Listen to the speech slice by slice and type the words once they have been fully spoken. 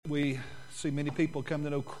see many people come to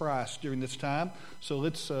know Christ during this time, so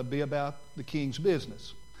let's be about the King's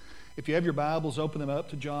business. If you have your Bibles, open them up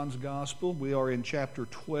to John's Gospel. We are in chapter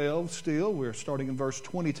 12 still. We're starting in verse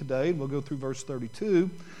 20 today, and we'll go through verse 32.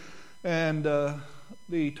 And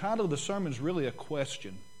the title of the sermon is really a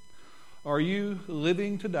question. Are you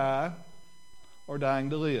living to die or dying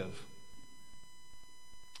to live?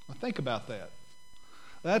 Well, think about that.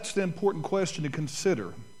 That's the important question to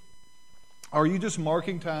consider. Are you just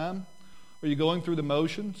marking time? Are you going through the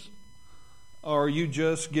motions? Or are you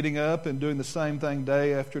just getting up and doing the same thing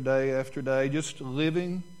day after day after day, just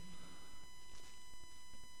living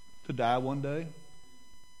to die one day?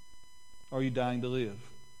 Or are you dying to live?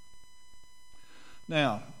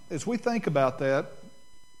 Now, as we think about that,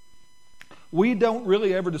 we don't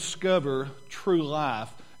really ever discover true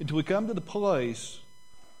life until we come to the place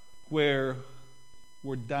where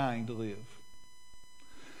we're dying to live.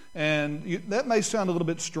 And that may sound a little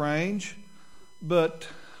bit strange, but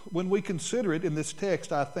when we consider it in this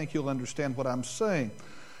text, I think you'll understand what I'm saying.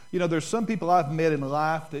 You know, there's some people I've met in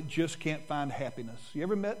life that just can't find happiness. You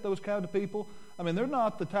ever met those kind of people? I mean, they're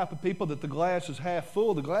not the type of people that the glass is half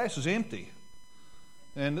full, the glass is empty.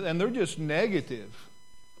 And they're just negative.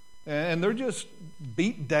 And they're just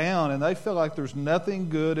beat down, and they feel like there's nothing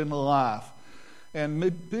good in life. And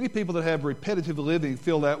many people that have repetitive living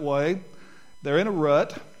feel that way. They're in a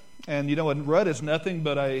rut, and you know, a rut is nothing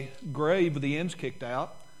but a grave with the ends kicked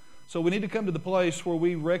out. So we need to come to the place where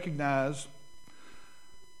we recognize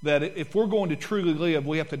that if we're going to truly live,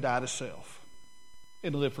 we have to die to self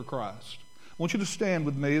and live for Christ. I want you to stand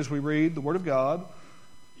with me as we read the Word of God.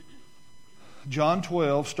 John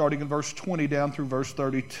 12, starting in verse 20 down through verse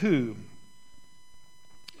 32.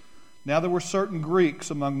 Now there were certain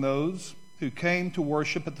Greeks among those who came to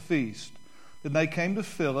worship at the feast. Then they came to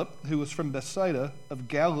Philip, who was from Bethsaida of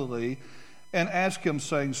Galilee, and asked him,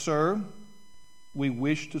 saying, Sir, we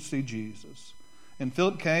wish to see Jesus. And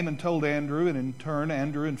Philip came and told Andrew, and in turn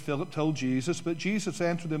Andrew and Philip told Jesus. But Jesus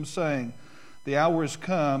answered them, saying, The hour is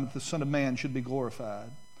come that the Son of Man should be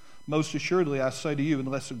glorified. Most assuredly I say to you,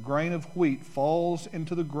 unless a grain of wheat falls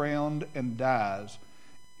into the ground and dies,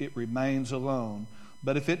 it remains alone.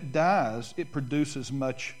 But if it dies, it produces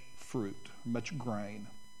much fruit, much grain.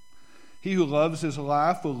 He who loves his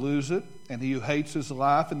life will lose it, and he who hates his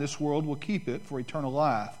life in this world will keep it for eternal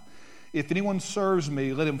life. If anyone serves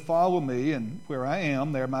me, let him follow me, and where I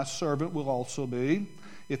am, there my servant will also be.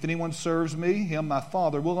 If anyone serves me, him my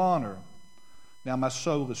Father will honor. Now my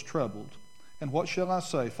soul is troubled. And what shall I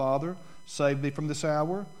say? Father, save me from this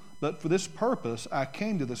hour? But for this purpose I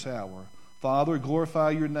came to this hour. Father,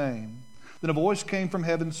 glorify your name. Then a voice came from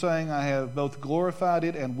heaven saying, I have both glorified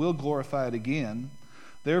it and will glorify it again.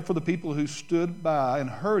 Therefore the people who stood by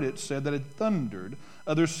and heard it said that it thundered.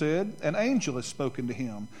 Others said, An angel has spoken to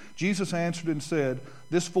him. Jesus answered and said,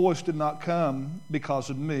 This voice did not come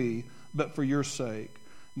because of me, but for your sake.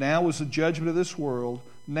 Now is the judgment of this world.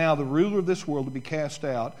 Now the ruler of this world will be cast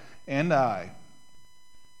out. And I,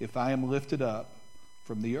 if I am lifted up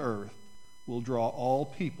from the earth, will draw all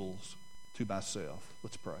peoples to myself.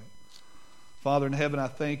 Let's pray. Father in heaven, I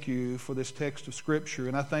thank you for this text of Scripture,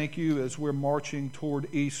 and I thank you as we're marching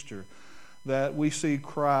toward Easter that we see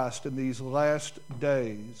Christ in these last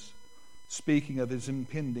days speaking of his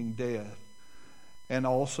impending death, and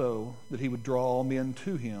also that he would draw all men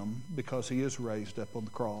to him because he is raised up on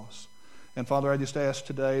the cross. And Father, I just ask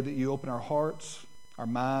today that you open our hearts, our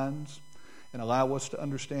minds, and allow us to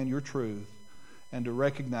understand your truth and to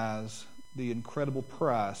recognize the incredible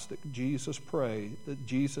price that Jesus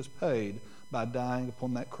paid by dying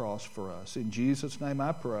upon that cross for us. In Jesus' name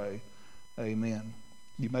I pray, amen.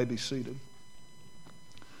 You may be seated.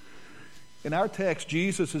 In our text,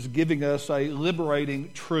 Jesus is giving us a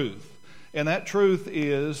liberating truth. And that truth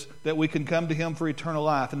is that we can come to him for eternal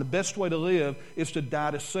life. And the best way to live is to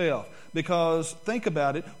die to self. Because, think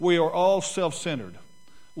about it, we are all self-centered.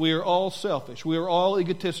 We are all selfish. We are all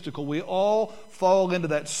egotistical. We all fall into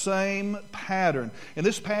that same pattern. And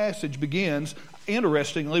this passage begins,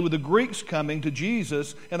 interestingly, with the Greeks coming to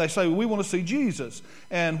Jesus, and they say, we want to see Jesus.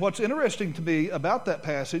 And what's interesting to me about that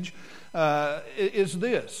passage is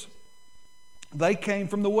this. They came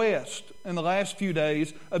from the West in the last few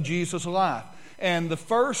days of Jesus' life. And the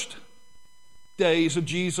first days of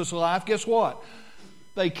Jesus' life, guess what?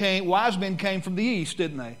 Wise men came from the East,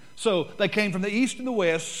 didn't they? So they came from the East and the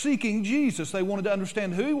West seeking Jesus. They wanted to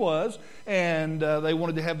understand who he was, and they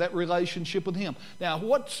wanted to have that relationship with him. Now,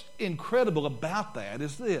 what's incredible about that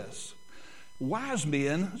is this. Wise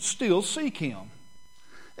men still seek him.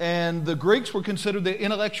 And the Greeks were considered the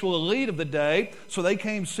intellectual elite of the day, so they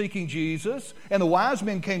came seeking Jesus. And the wise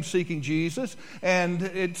men came seeking Jesus. And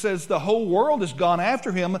it says the whole world has gone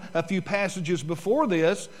after him a few passages before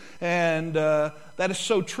this. And that is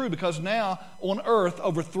so true, because now on earth,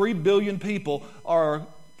 over 3 billion people are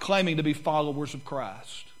claiming to be followers of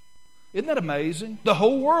Christ. Isn't that amazing? The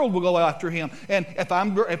whole world will go after him. And if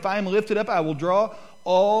I am lifted up, I will draw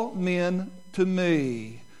all men to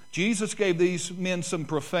me. Jesus gave these men some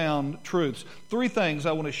profound truths. 3 things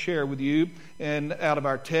I want to share with you and out of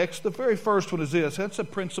our text. The very first one is this. That's a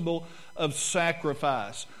principle of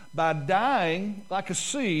sacrifice. By dying like a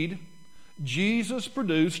seed, Jesus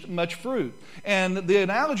produced much fruit. And the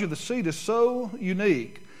analogy of the seed is so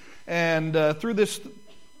unique. And through this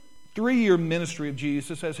 3-year ministry of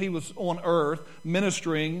Jesus, as he was on earth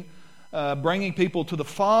ministering, bringing people to the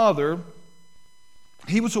Father,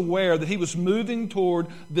 he was aware that he was moving toward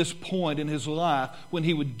this point in his life when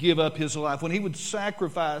he would give up his life, when he would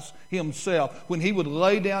sacrifice himself, when he would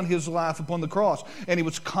lay down his life upon the cross. And he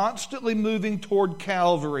was constantly moving toward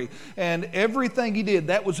Calvary. And everything he did,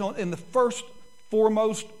 that was in the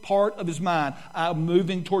foremost part of his mind. I'm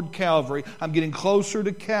moving toward Calvary. I'm getting closer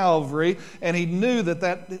to Calvary. And he knew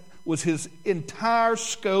that was his entire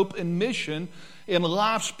scope and mission in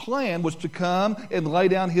life's plan, was to come and lay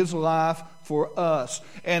down his life for us.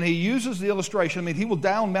 And he uses the illustration. I mean, he will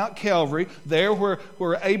die on Mount Calvary, there where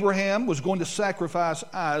Abraham was going to sacrifice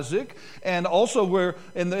Isaac, and also where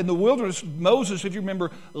in the wilderness, Moses, if you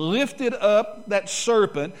remember, lifted up that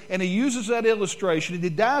serpent, and he uses that illustration. And he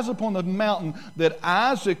dies upon the mountain that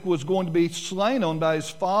Isaac was going to be slain on by his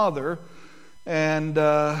father, and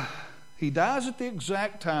he dies at the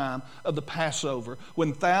exact time of the Passover,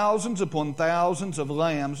 when thousands upon thousands of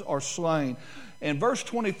lambs are slain. In verse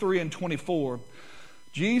 23 and 24,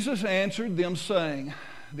 Jesus answered them, saying,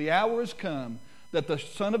 "The hour has come that the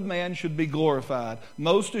Son of Man should be glorified.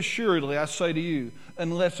 Most assuredly, I say to you,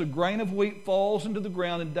 unless a grain of wheat falls into the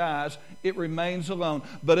ground and dies, it remains alone.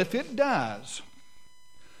 But if it dies,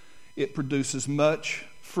 it produces much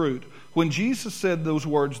fruit." When Jesus said those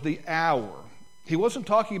words, the hour, he wasn't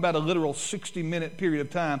talking about a literal 60-minute period of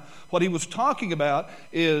time. What he was talking about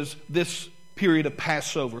is this period of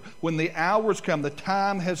Passover. When the hours come, the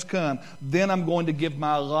time has come, then I'm going to give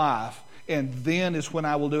my life, and then is when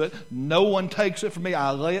I will do it. No one takes it from me.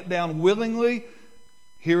 I lay it down willingly.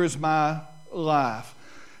 Here is my life.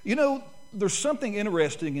 You know, there's something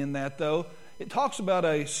interesting in that, though. It talks about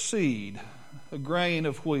a seed, a grain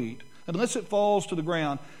of wheat. Unless it falls to the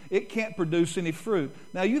ground, it can't produce any fruit.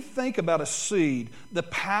 Now, you think about a seed, the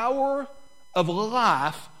power of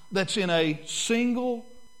life that's in a single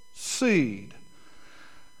seed.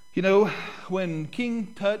 You know, when King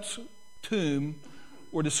Tut's tomb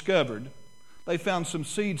were discovered, they found some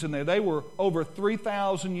seeds in there. They were over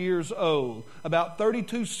 3,000 years old, about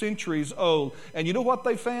 32 centuries old. And you know what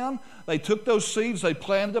they found? They took those seeds, they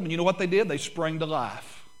planted them, and you know what they did? They sprang to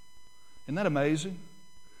life. Isn't that amazing?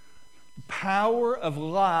 Power of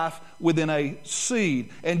life within a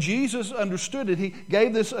seed. And Jesus understood it. He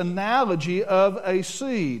gave this analogy of a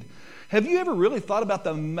seed. Have you ever really thought about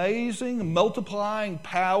the amazing multiplying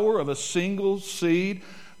power of a single seed?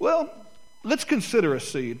 Well, let's consider a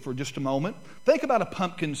seed for just a moment. Think about a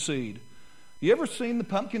pumpkin seed. You ever seen the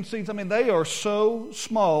pumpkin seeds? I mean, they are so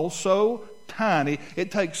small, so tiny.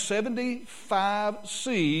 It takes 75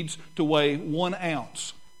 seeds to weigh 1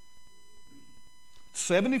 ounce.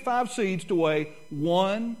 75 seeds to weigh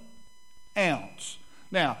 1 ounce.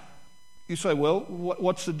 Now, you say, well,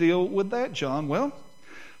 what's the deal with that, John? Well,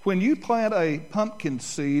 when you plant a pumpkin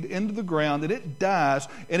seed into the ground and it dies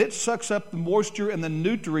and it sucks up the moisture and the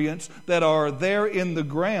nutrients that are there in the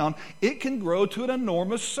ground, it can grow to an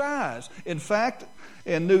enormous size. In fact,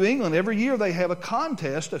 in New England, every year they have a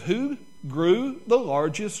contest of who grew the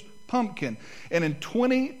largest pumpkin. And in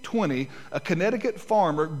 2020, a Connecticut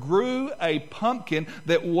farmer grew a pumpkin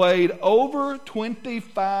that weighed over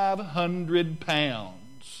 2,500 pounds.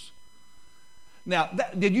 Now,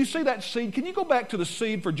 did you see that seed? Can you go back to the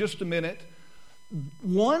seed for just a minute?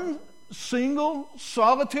 One single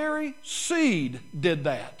solitary seed did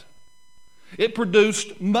that. It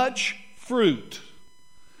produced much fruit.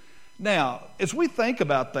 Now, as we think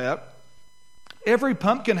about that, every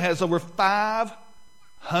pumpkin has over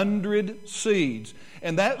 500 seeds.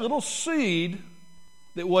 And that little seed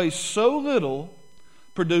that weighs so little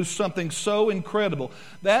produced something so incredible.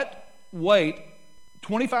 That weight,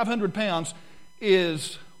 2,500 pounds,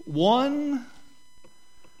 is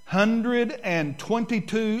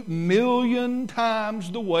 122 million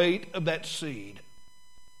times the weight of that seed.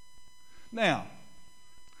 Now,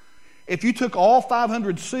 If you took all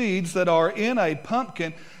 500 seeds that are in a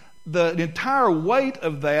pumpkin, the entire weight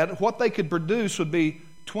of that, what they could produce would be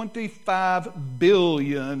 25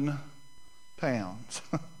 billion pounds.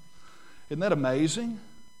 Isn't that amazing?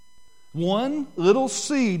 One little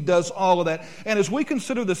seed does all of that. And as we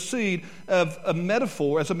consider the seed as a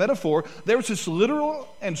metaphor, there's this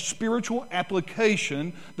literal and spiritual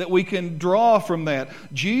application that we can draw from that.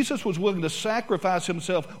 Jesus was willing to sacrifice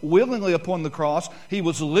himself willingly upon the cross. He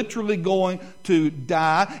was literally going to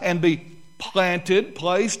die and be planted,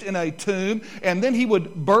 placed in a tomb, and then he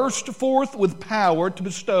would burst forth with power to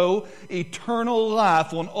bestow eternal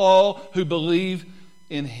life on all who believe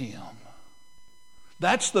in him.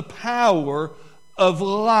 That's the power of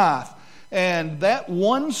life. And that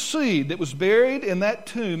one seed that was buried in that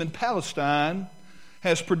tomb in Palestine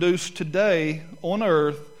has produced today on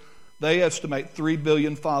earth, they estimate 3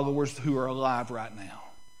 billion followers who are alive right now.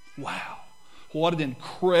 Wow. What an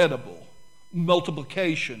incredible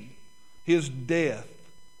multiplication his death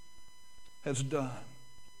has done.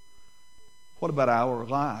 What about our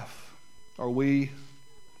life? Are we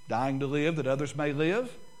dying to live that others may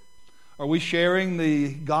live? Are we sharing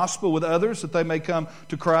the gospel with others that they may come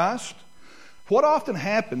to Christ? What often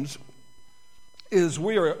happens is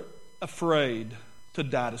we are afraid to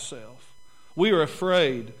die to self. We are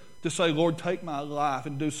afraid to say, Lord, take my life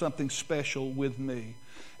and do something special with me.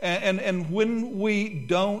 And when we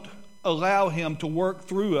don't allow him to work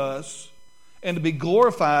through us and to be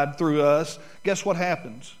glorified through us, guess what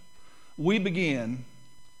happens? We begin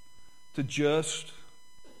to just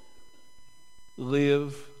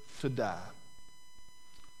live to die.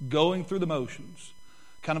 Going through the motions.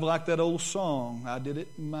 Kind of like that old song, I Did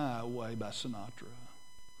It My Way by Sinatra.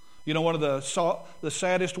 You know, one of the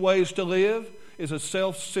saddest ways to live is a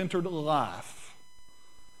self-centered life.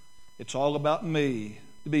 It's all about me,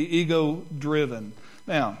 to be ego-driven.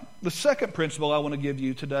 Now, the second principle I want to give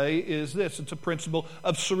you today is this. It's a principle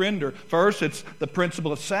of surrender. First, it's the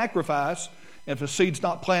principle of sacrifice. If a seed's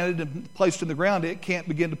not planted and placed in the ground, it can't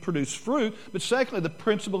begin to produce fruit. But secondly, the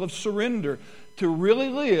principle of surrender. To really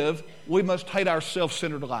live, we must hate our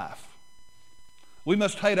self-centered life. We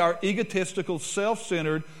must hate our egotistical,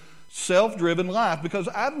 self-centered, self-driven life. Because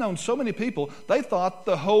I've known so many people, they thought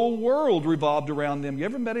the whole world revolved around them. You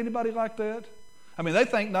ever met anybody like that? I mean, they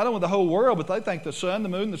think not only the whole world, but they think the sun, the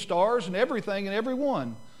moon, the stars, and everything and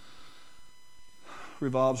everyone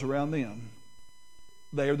revolves around them.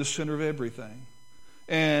 They are the center of everything.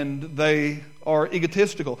 And they are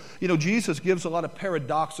egotistical. You know, Jesus gives a lot of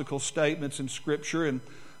paradoxical statements in Scripture. And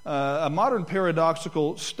a modern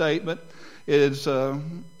paradoxical statement is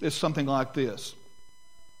something like this.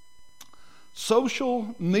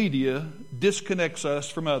 Social media disconnects us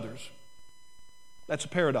from others. That's a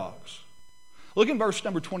paradox. Look in verse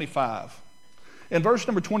number 25. In verse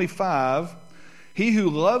number 25, he who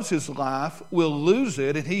loves his life will lose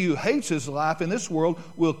it, and he who hates his life in this world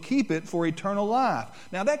will keep it for eternal life.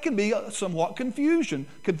 Now that can be somewhat confusing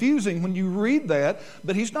when you read that,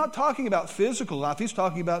 but he's not talking about physical life, he's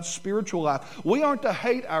talking about spiritual life. We aren't to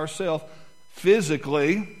hate ourselves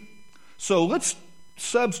physically, so let's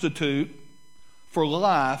substitute for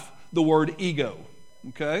life the word ego,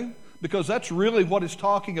 okay? Because that's really what it's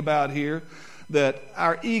talking about here, that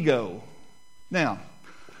our ego. Now,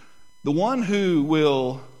 the one who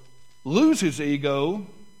will lose his ego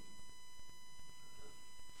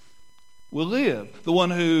will live. The one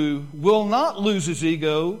who will not lose his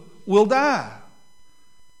ego will die.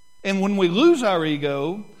 And when we lose our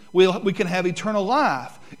ego, we can have eternal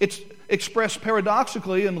life. It's expressed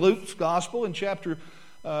paradoxically in Luke's Gospel in chapter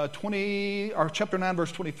 9,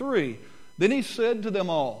 verse 23. Then he said to them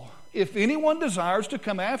all, if anyone desires to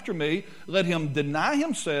come after me, let him deny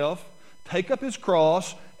himself, take up his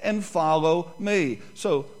cross, and follow me.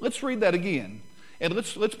 So let's read that again. And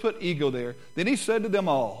let's put ego there. Then he said to them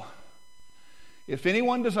all, if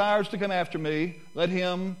anyone desires to come after me, let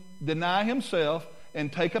him deny himself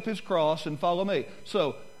and take up his cross and follow me.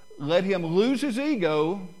 So let him lose his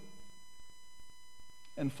ego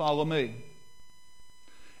and follow me.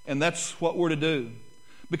 And that's what we're to do.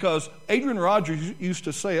 Because Adrian Rogers used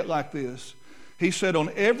to say it like this. He said, on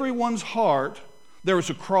everyone's heart, there is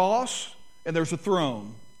a cross and there's a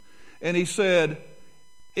throne. And he said,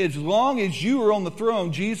 as long as you are on the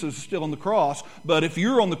throne, Jesus is still on the cross. But if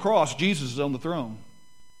you're on the cross, Jesus is on the throne.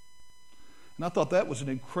 And I thought that was an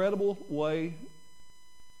incredible way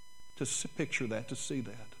to picture that, to see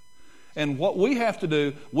that. And what we have to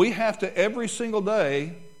do, we have to every single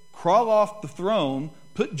day crawl off the throne,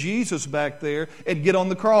 put Jesus back there, and get on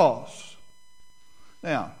the cross.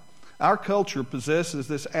 Now, our culture possesses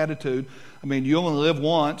this attitude. I mean, you only live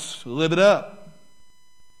once, live it up.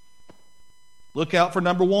 Look out for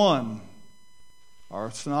number one. Or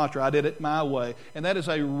Sinatra, I did it my way. And that is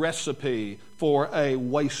a recipe for a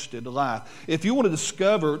wasted life. If you want to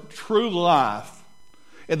discover true life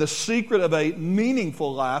and the secret of a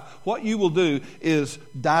meaningful life, what you will do is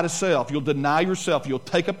die to self. You'll deny yourself. You'll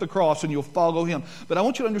take up the cross and you'll follow Him. But I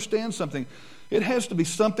want you to understand something. It has to be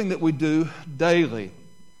something that we do daily.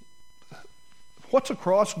 What's a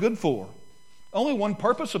cross good for? Only one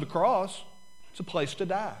purpose of a cross. It's a place to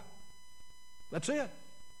die. That's it.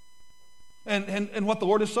 And what the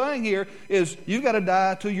Lord is saying here is you've got to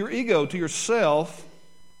die to your ego, to yourself,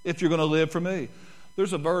 if you're going to live for me.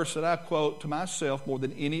 There's a verse that I quote to myself more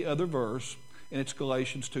than any other verse, and it's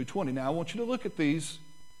Galatians 2:20. Now, I want you to look at these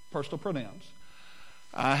personal pronouns.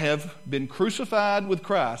 I have been crucified with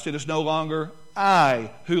Christ. It is no longer I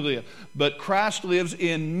who live, but Christ lives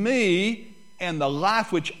in me, and the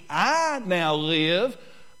life which I now live,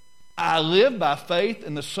 I live by faith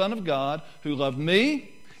in the Son of God who loved me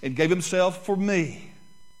and gave Himself for me.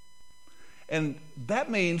 And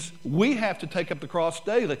that means we have to take up the cross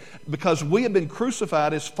daily because we have been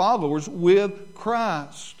crucified as followers with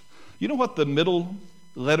Christ. You know what the middle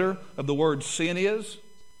letter of the word sin is?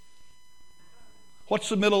 What's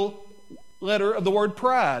the middle letter of the word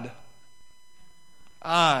pride?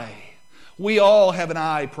 I. We all have an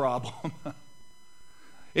I problem.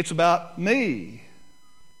 It's about me.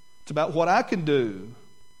 It's about what I can do.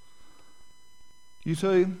 You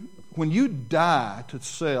see, when you die to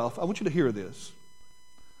self, I want you to hear this.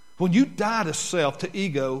 When you die to self, to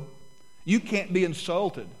ego, you can't be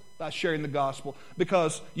insulted by sharing the gospel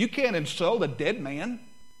because you can't insult a dead man.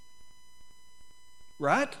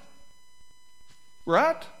 Right?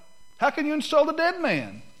 Right? How can you insult a dead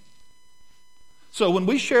man? So when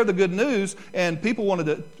we share the good news and people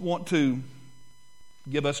want to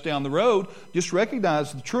give us down the road, just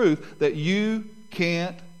recognize the truth that you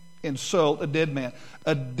can't insult a dead man.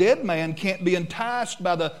 A dead man can't be enticed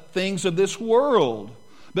by the things of this world.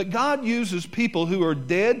 But God uses people who are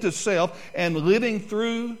dead to self and living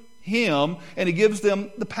through Him, and He gives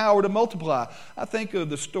them the power to multiply. I think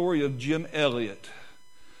of the story of Jim Elliot.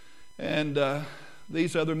 And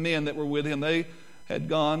these other men that were with him, they had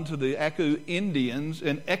gone to the Acu Indians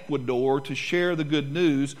in Ecuador to share the good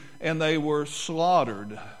news, and they were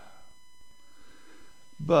slaughtered.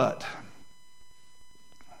 But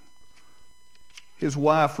his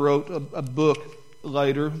wife wrote a book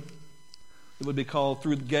later. It would be called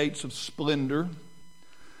Through the Gates of Splendor.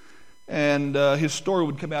 And his story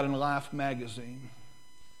would come out in Life magazine.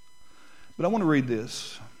 But I want to read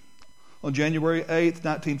this. On January 8th,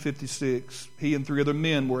 1956, he and 3 other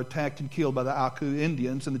men were attacked and killed by the Acu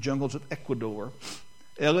Indians in the jungles of Ecuador.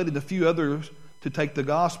 Elliot and a few others to take the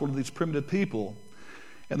gospel to these primitive people.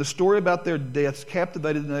 And the story about their deaths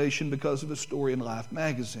captivated the nation because of a story in Life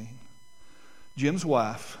magazine. Jim's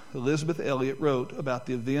wife, Elizabeth Elliot, wrote about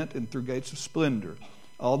the event in Through Gates of Splendor.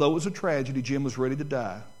 Although it was a tragedy, Jim was ready to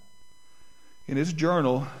die. In his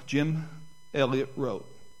journal, Jim Elliot wrote,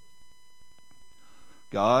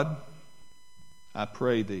 God, I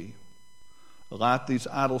pray Thee, light these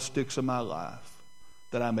idle sticks of my life,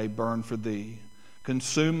 that I may burn for Thee.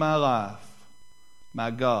 Consume my life,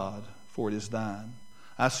 my God, for it is Thine.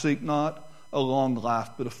 I seek not a long life,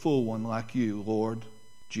 but a full one like You, Lord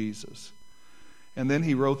Jesus. And then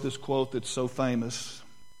he wrote this quote that's so famous.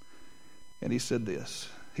 And he said this,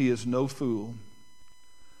 He is no fool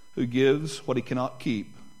who gives what he cannot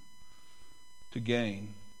keep to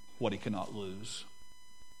gain what he cannot lose.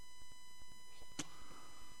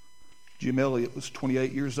 Jim Elliot was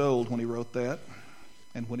 28 years old when he wrote that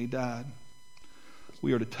and when he died.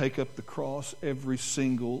 We are to take up the cross every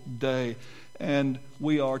single day. And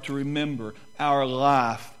we are to remember our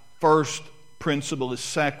life. First principle is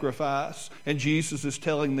sacrifice. And Jesus is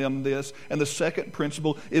telling them this. And the second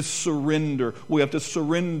principle is surrender. We have to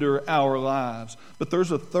surrender our lives. But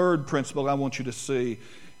there's a third principle I want you to see.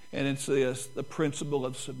 And it's this, the principle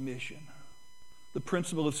of submission. The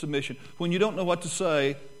principle of submission. When you don't know what to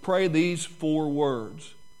say, pray these 4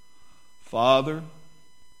 words. Father,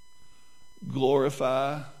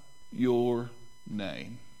 glorify Your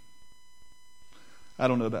name. I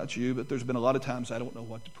don't know about you, but there's been a lot of times I don't know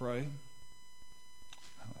what to pray.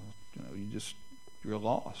 You're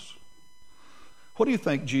lost. What do you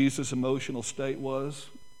think Jesus' emotional state was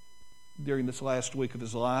during this last week of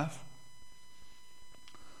His life?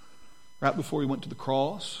 Right before He went to the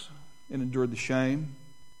cross and endured the shame.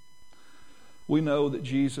 We know that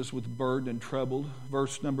Jesus was burdened and troubled.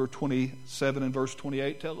 Verse number 27 and verse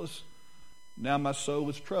 28 tell us, Now my soul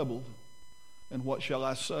is troubled, and what shall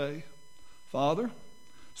I say? Father,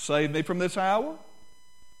 save me from this hour,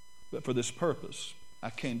 but for this purpose I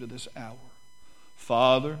came to this hour.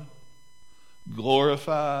 Father,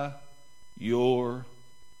 glorify your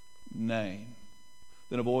name.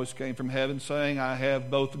 Then a voice came from heaven saying, I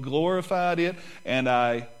have both glorified it and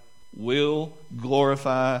I will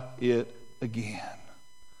glorify it again.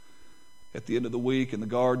 At the end of the week in the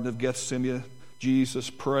Garden of Gethsemane, Jesus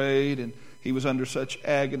prayed, and he was under such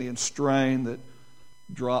agony and strain that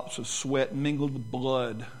drops of sweat mingled with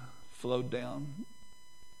blood flowed down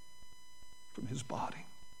from his body.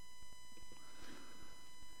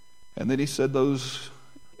 And then he said those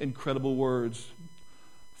incredible words,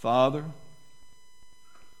 Father,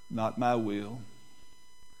 not my will,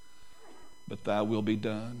 but thy will be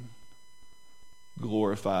done.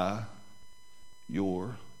 Glorify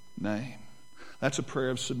your name. That's a prayer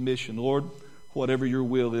of submission. Lord, whatever your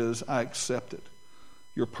will is, I accept it.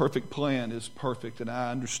 Your perfect plan is perfect, and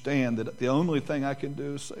I understand that the only thing I can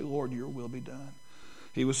do is say, Lord, your will be done.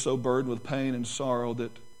 He was so burdened with pain and sorrow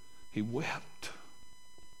that he wept.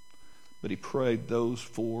 But he prayed those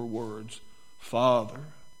 4 words, Father,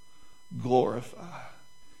 glorify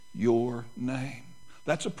your name.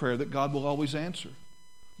 That's a prayer that God will always answer,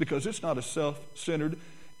 because it's not a self-centered,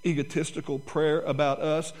 egotistical prayer about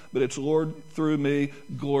us, but it's, Lord, through me,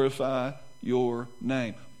 glorify your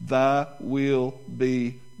name. Thy will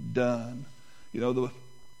be done. You know,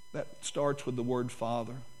 that starts with the word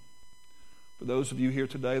Father. For those of you here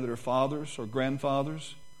today that are fathers or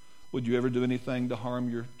grandfathers, would you ever do anything to harm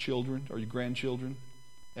your children or your grandchildren?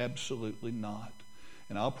 Absolutely not.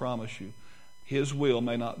 And I'll promise you, his will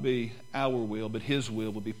may not be our will, but his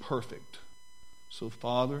will be perfect. So,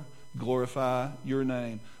 Father, glorify your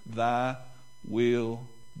name. Thy will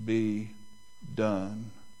be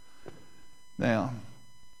done. Now,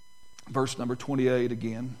 verse number 28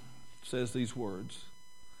 again says these words.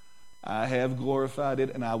 I have glorified it,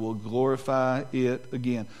 and I will glorify it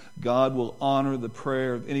again. God will honor the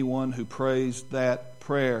prayer of anyone who prays that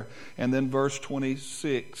prayer. And then verse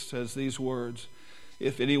 26 says these words.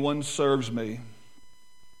 If anyone serves me,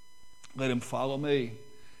 let him follow me.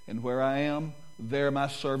 And where I am, there my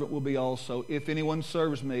servant will be also. If anyone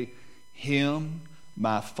serves me, him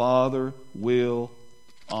my Father will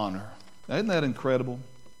honor. Now, isn't that incredible?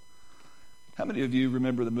 How many of you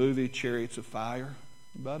remember the movie Chariots of Fire?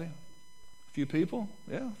 Anybody? A few people?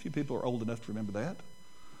 Yeah, a few people are old enough to remember that.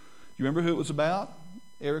 You remember who it was about?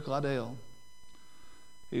 Eric Liddell.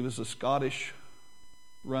 He was a Scottish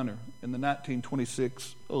runner in the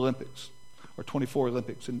 1926 Olympics, or 24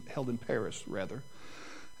 Olympics, held in Paris, rather.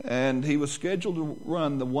 And he was scheduled to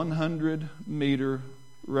run the 100-meter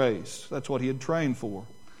race. That's what he had trained for.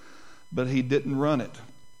 But he didn't run it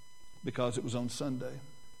because it was on Sunday.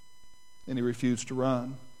 And he refused to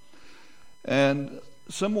run. And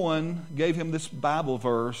someone gave him this Bible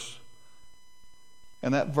verse,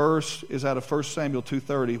 and that verse is out of 1 Samuel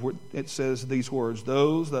 2:30, where it says these words,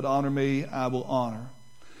 those that honor me, I will honor.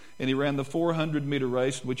 And he ran the 400-meter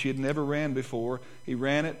race, which he had never ran before. He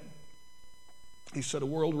ran it. He set a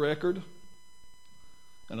world record,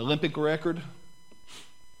 an Olympic record.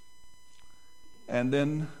 And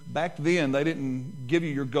then back then, they didn't give you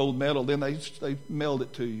your gold medal. Then they mailed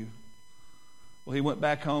it to you. Well, he went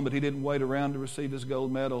back home, but he didn't wait around to receive his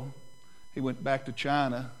gold medal. He went back to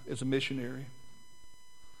China as a missionary.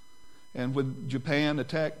 And when Japan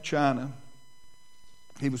attacked China,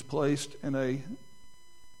 he was placed in a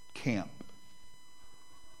camp.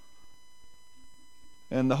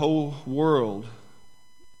 And the whole world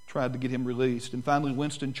tried to get him released. And finally,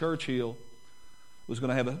 Winston Churchill was going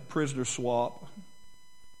to have a prisoner swap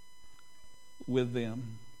with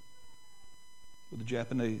them, with the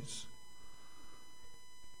Japanese.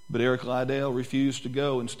 But Eric Liddell refused to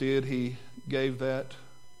go. Instead, he gave that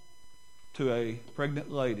to a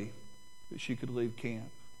pregnant lady that she could leave camp.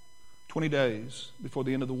 20 days before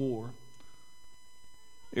the end of the war,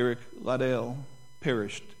 Eric Liddell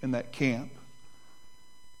perished in that camp.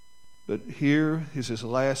 But here is his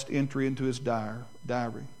last entry into his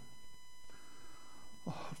diary.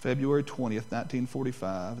 February 20th,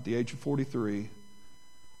 1945, at the age of 43,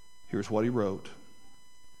 here's what he wrote.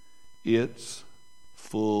 It's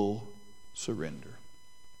full surrender.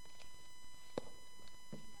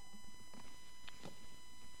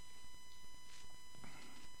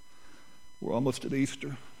 We're almost at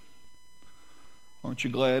Easter. Aren't you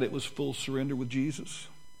glad it was full surrender with Jesus?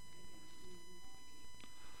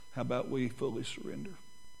 How about we fully surrender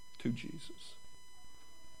to Jesus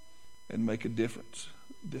and make a difference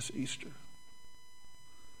this Easter?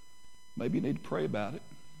 Maybe you need to pray about it.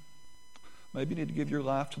 Maybe you need to give your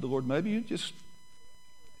life to the Lord. Maybe you just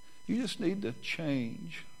need to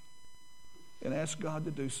change and ask God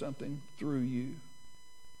to do something through you.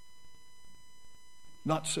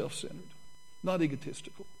 Not self-centered, not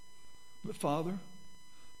egotistical. But Father,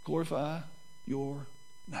 glorify your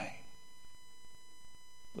name.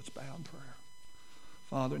 Let's bow in prayer.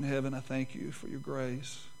 Father in heaven, I thank you for your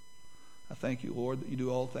grace. I thank you, Lord, that you do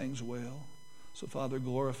all things well. So, Father,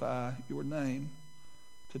 glorify your name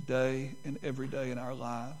today and every day in our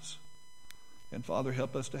lives. And, Father,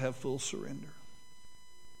 help us to have full surrender.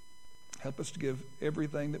 Help us to give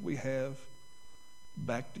everything that we have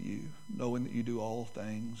back to you, knowing that you do all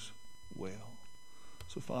things well.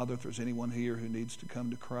 So, Father, if there's anyone here who needs to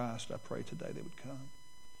come to Christ, I pray today they would come.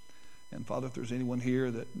 And, Father, if there's anyone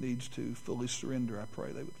here that needs to fully surrender, I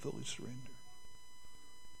pray they would fully surrender.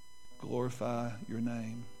 Glorify your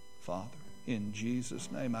name, Father. In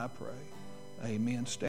Jesus' name I pray. Amen. Stand